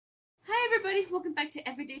everybody, welcome back to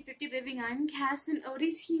Everyday Thrifty Living. I'm Cass and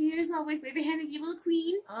Otis here as always. Wave your hand if you're a little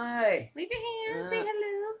queen. Hi. Wave your hand, say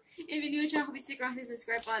hello. And if you're new to the channel, hope you stick around, hit the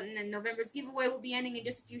subscribe button. And November's giveaway will be ending in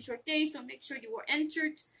just a few short days, so make sure you are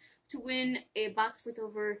entered to win a box worth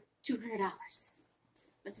over $200.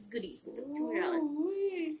 Bunch of goodies with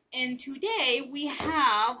 $200. And today we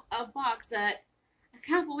have a box that I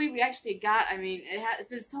can't believe we actually got. I mean, it's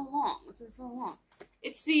been so long. It's been so long.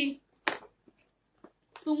 It's the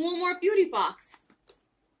Walmart beauty box.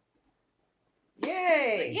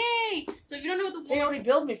 Yay! Yay! So if you don't know what the They already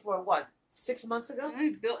billed me for what? 6 months ago?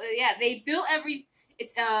 Yeah, they bill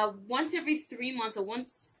once every 3 months,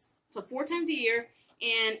 so 4 times a year,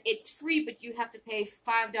 and it's free, but you have to pay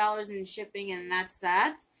 $5 in shipping, and that's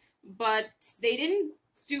that. But they didn't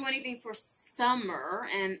do anything for summer,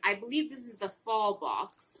 and I believe this is the fall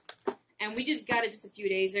box, and we just got it just a few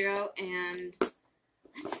days ago, and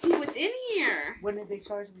let's see what's in here. When did they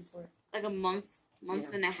charge me for it? Like a month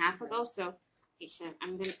and a half ago. So, okay, so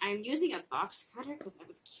I'm using a box cutter because I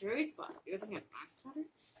was curious about using a box cutter.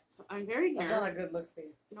 So I'm very nervous. That's not a good look for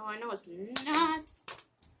you. No, I know it's not.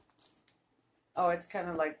 Oh, it's kind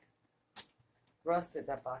of like rusted,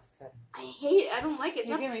 that box cutter. I hate it. I don't like it.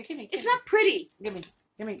 Give me. It's not pretty. Give me.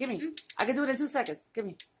 I can do it in 2 seconds. Give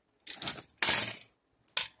me.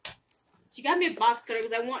 She got me a box cutter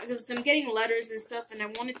because I'm getting letters and stuff, and I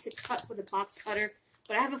wanted to cut with a box cutter,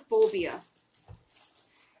 but I have a phobia.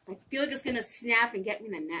 I feel like it's gonna snap and get me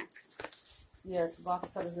in the neck. Yes, the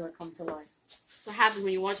box cutter's gonna come to life. That's what happens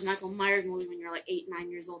when you watch a Michael Myers movie when you're like 8, 9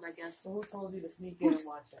 years old, I guess. So who told you to sneak in and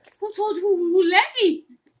watch it? Who told you? Who let me?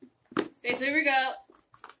 Okay, so here we go.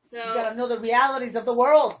 So you gotta know the realities of the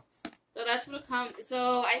world. So that's what it comes.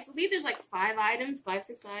 So I believe there's like 5 items, 5,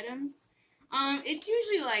 6 items. It's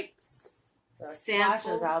usually like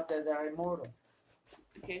Slashers out there that are immortal.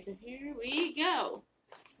 Okay, so here we go.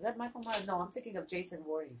 Is that Michael Myers? No, I'm thinking of Jason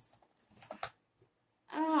Voorhees.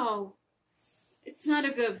 Oh, it's not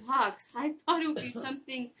a good box. I thought it would be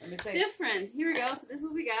something different. Here we go. So this is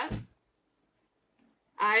what we got.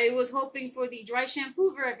 I was hoping for the dry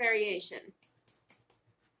shampoo variation.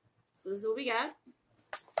 So this is what we got.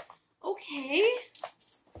 Okay.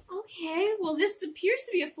 Okay. Well, this appears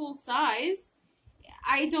to be a full size.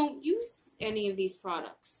 I don't use any of these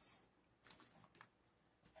products.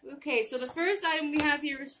 Okay, so the first item we have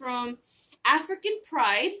here is from African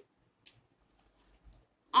Pride.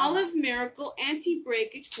 Olive Miracle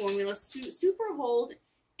Anti-Breakage Formula. Super hold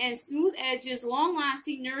and smooth edges.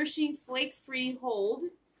 Long-lasting, nourishing, flake-free hold.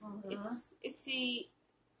 It's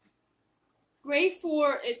great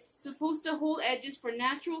for, it's supposed to hold edges for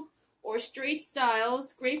natural or straight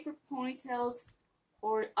styles. Great for ponytails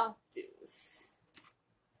or updos.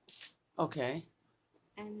 Okay.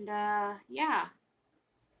 And, yeah.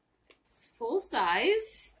 It's full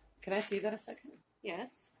size. Can I see that a second?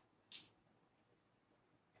 Yes.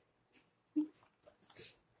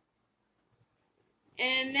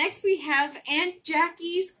 And next we have Aunt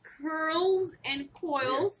Jackie's Curls and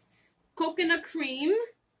Coils Coconut Cream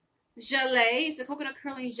Gelée. It's a coconut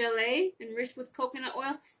curling gelée enriched with coconut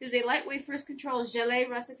oil. This is a lightweight first control gelée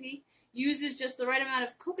recipe. Uses just the right amount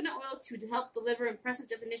of coconut oil to help deliver impressive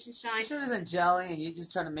definition shine. You sure it isn't jelly and you're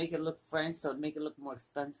just trying to make it look French so it make it look more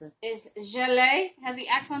expensive? It's gelée. Has the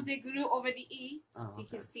accent aigu over the E. Oh, okay. You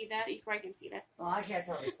can see that. You probably can see that. Oh, I can't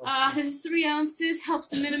tell. This is 3 ounces. Helps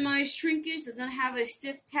to minimize shrinkage. Does not have a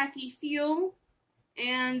stiff, tacky feel.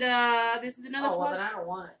 And this is another. Oh, well, then I don't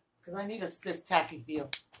want it because I need a stiff, tacky feel.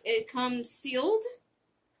 It comes sealed,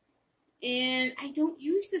 and I don't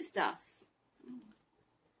use this stuff.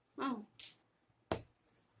 Oh.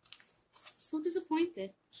 So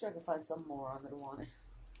disappointed. Sure, I can find some more on the one.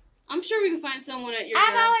 I'm sure we can find someone at your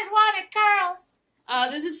I've job. always wanted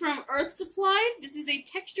curls. This is from Earth Supply. This is a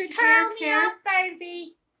textured Curl hair care. me up,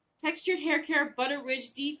 baby. Textured hair care, butter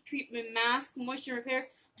rich, deep treatment mask, moisture repair.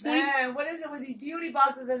 Man, what is it with these beauty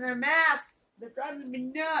boxes and their masks? They're driving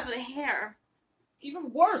me nuts. For the hair.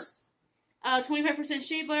 Even worse. 25%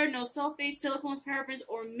 shea butter, no sulfates, silicones, parabens,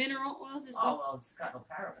 or mineral oils. Oh, well, it's got no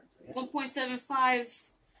parabens. 1.75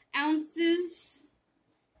 ounces.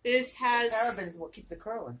 This has... Parabens is what keeps it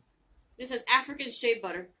curling. This has African shea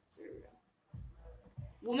butter. There we go.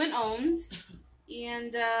 Woman owned.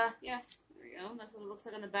 And, yeah, there we go. That's what it looks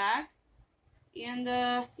like on the back. And,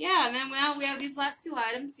 yeah, and then now we have these last 2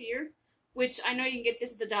 items here, which I know you can get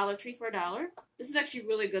this at the Dollar Tree for $1. This is actually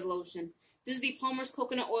really good lotion. This is the Palmer's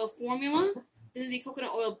Coconut Oil Formula. This is the Coconut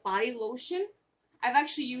Oil Body Lotion. I've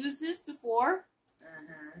actually used this before.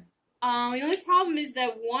 The only problem is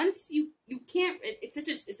that once you can't, it's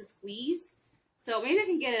a squeeze. So maybe I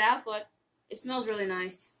can get it out, but it smells really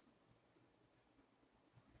nice.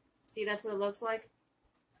 See, that's what it looks like.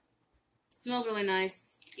 Smells really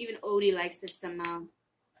nice. Even Odie likes this smell.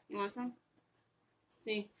 You want some?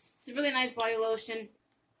 See, it's a really nice body lotion.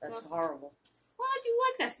 That's horrible. Why do you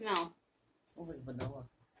like that smell? Smells like vanilla.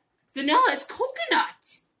 Vanilla? It's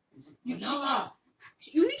coconut. Vanilla.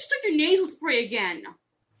 You need to start your nasal spray again.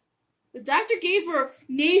 The doctor gave her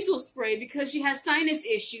nasal spray because she has sinus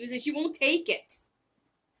issues and she won't take it.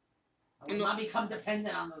 I will not become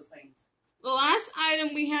dependent on those things. The last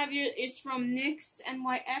item we have here is from NYX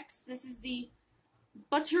NYX. This is the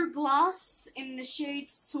Butter Gloss in the shade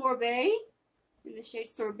Sorbet. This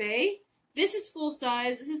is full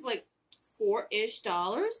size. This is like $4-ish.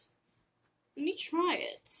 Let me try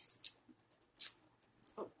it.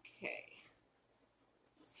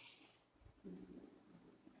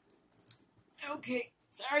 Okay.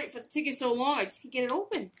 Sorry for taking so long. I just can't get it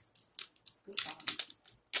open.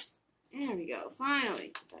 There we go.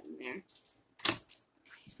 Finally. Put that in there.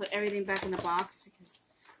 Put everything back in the box because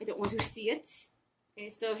I don't want to see it. Okay,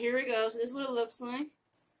 so here we go. So this is what it looks like.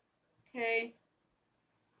 Okay.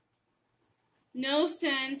 No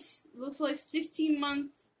scent. Looks like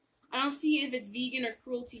 16-month. I don't see if it's vegan or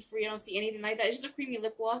cruelty-free. I don't see anything like that. It's just a creamy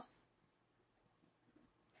lip gloss.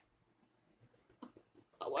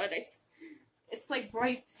 Oh, what did I say? It's like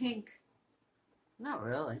bright pink. Not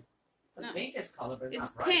really. It's a pinkish color, but it's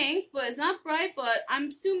not bright. It's pink, but it's not bright. But I'm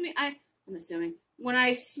assuming when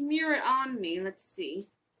I smear it on me. Let's see.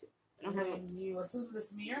 I don't have it. You assume the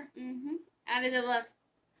smear? Mm-hmm. Added a look.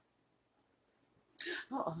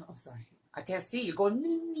 Oh, sorry. I can't see. You go.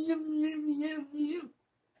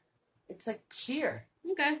 It's like sheer.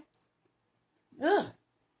 Okay. Ugh.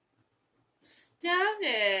 Stop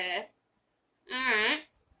it. Alright.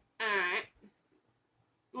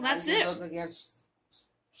 Well, that's it. Look like you have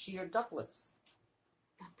sheer duck lips.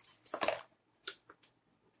 Oh,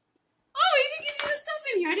 he even gives you the stuff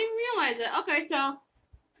in here. I didn't realize it. Okay,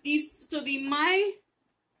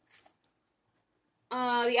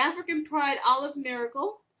 the African Pride Olive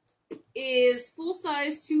Miracle is full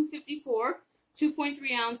size 254,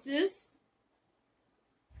 2.3 ounces.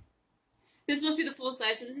 This must be the full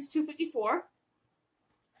size, so this is 254.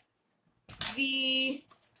 The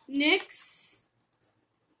NYX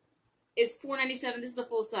is $4.97. This is the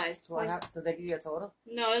full size. Did they give you a total?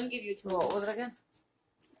 No, it doesn't give you a total. What was it again?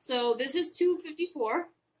 So this is $2.54.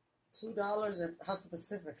 $2 and how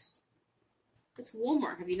specific? It's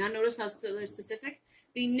Walmart. Have you not noticed how they're specific?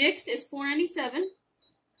 The NYX is $4.97.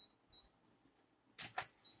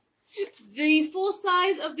 The full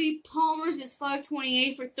size of the Palmer's is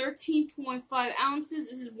 $5.28 for 13.5 ounces.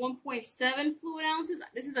 This is 1.7 fluid ounces.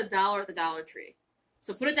 This is $1 at the Dollar Tree.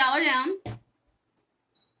 So put $1 down.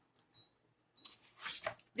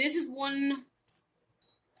 This is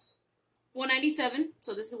 $1.97.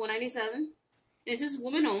 So this is $1.97. And this is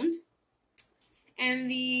woman owned. And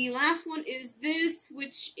the last one is this,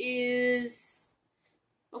 which is...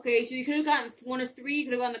 Okay, so you could have gotten one of three. You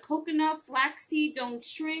could have gotten the coconut, flaxseed, don't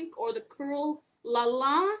shrink, or the curl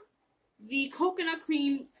Lavaa. The coconut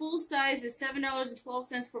cream full size is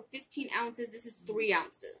 $7.12 for 15 ounces. This is 3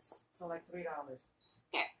 ounces. So like $3.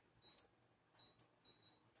 Okay.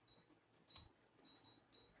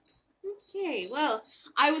 Okay, well,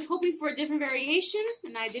 I was hoping for a different variation,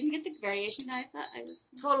 and I didn't get the variation that I thought I was.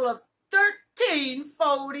 Total of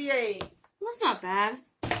 $13.48. Well, that's not bad.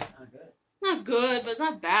 Not good. Not good, but it's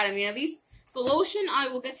not bad. I mean, at least the lotion I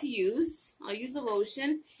will get to use. I'll use the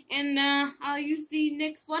lotion, and I'll use the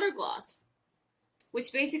NYX Butter Gloss,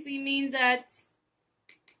 which basically means that,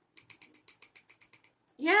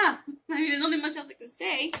 yeah, I mean, there's nothing much else I can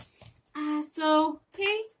say.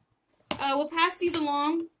 Okay, we'll pass these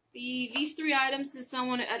along. These 3 items to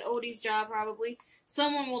someone at Odie's job, probably.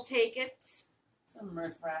 Someone will take it. Some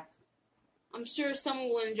riffraff. I'm sure someone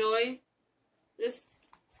will enjoy this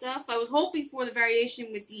stuff. I was hoping for the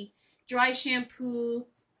variation with the dry shampoo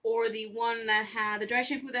or the one that had the dry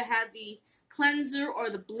shampoo that had the cleanser or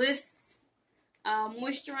the Bliss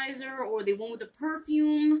moisturizer or the one with the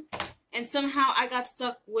perfume, and somehow I got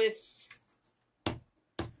stuck with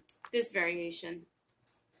this variation,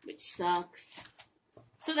 which sucks.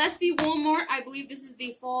 So that's the Walmart. I believe this is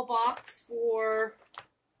the fall box for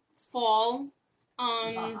fall.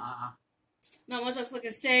 Not much else I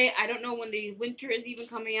can say. I don't know when the winter is even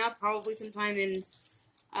coming out. Probably sometime in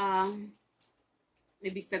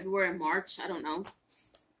maybe February or March. I don't know.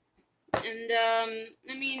 And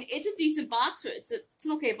I mean, it's a decent box. It's an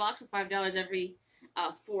okay box for $5 every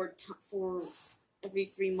every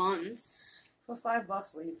 3 months. For $5,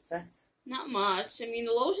 what do you expect? Not much. I mean,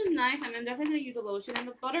 the lotion's nice. I mean, I'm definitely gonna use the lotion, and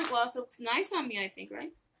the butter gloss looks nice on me. I think,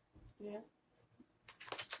 right? Yeah.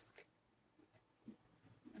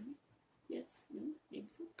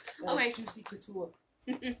 Okay. Juicy couture.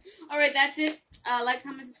 Alright, that's it. Like,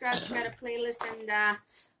 comment, subscribe, check out our playlist, and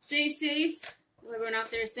stay safe. Everyone out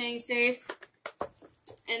there is staying safe.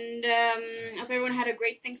 And hope everyone had a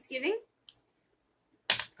great Thanksgiving.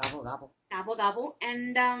 Gobble, gobble. Gobble, gobble.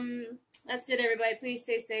 And that's it, everybody. Please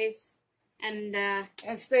stay safe. And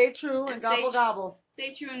stay true and gobble, gobble.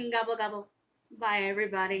 Stay true and gobble, gobble. Bye,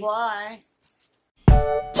 everybody. Bye.